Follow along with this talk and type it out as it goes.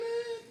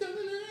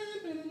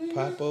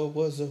Papa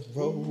was a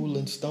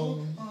rolling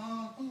stone.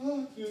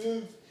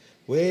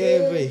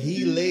 Wherever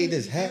he laid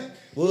his hat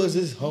was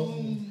his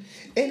home.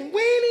 And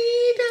when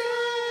he died,